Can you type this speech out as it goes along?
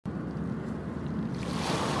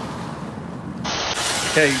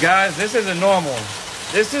Okay, guys, this isn't normal.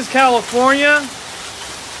 This is California.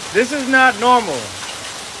 This is not normal.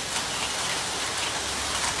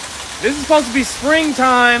 This is supposed to be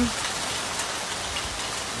springtime.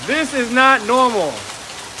 This is not normal.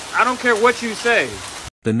 I don't care what you say.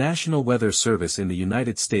 The National Weather Service in the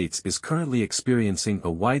United States is currently experiencing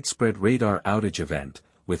a widespread radar outage event,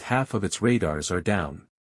 with half of its radars are down.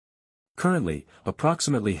 Currently,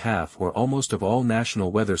 approximately half or almost of all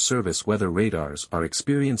National Weather Service weather radars are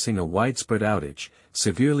experiencing a widespread outage,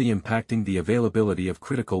 severely impacting the availability of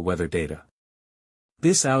critical weather data.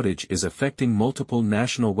 This outage is affecting multiple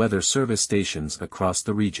National Weather Service stations across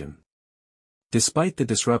the region. Despite the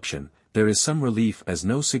disruption, there is some relief as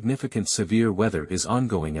no significant severe weather is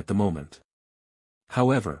ongoing at the moment.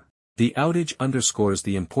 However, the outage underscores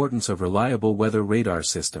the importance of reliable weather radar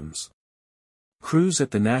systems. Crews at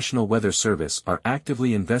the National Weather Service are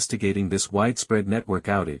actively investigating this widespread network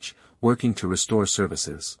outage, working to restore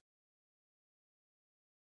services.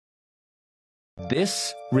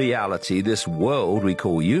 This reality, this world we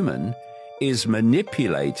call human, is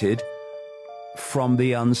manipulated from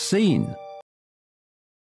the unseen.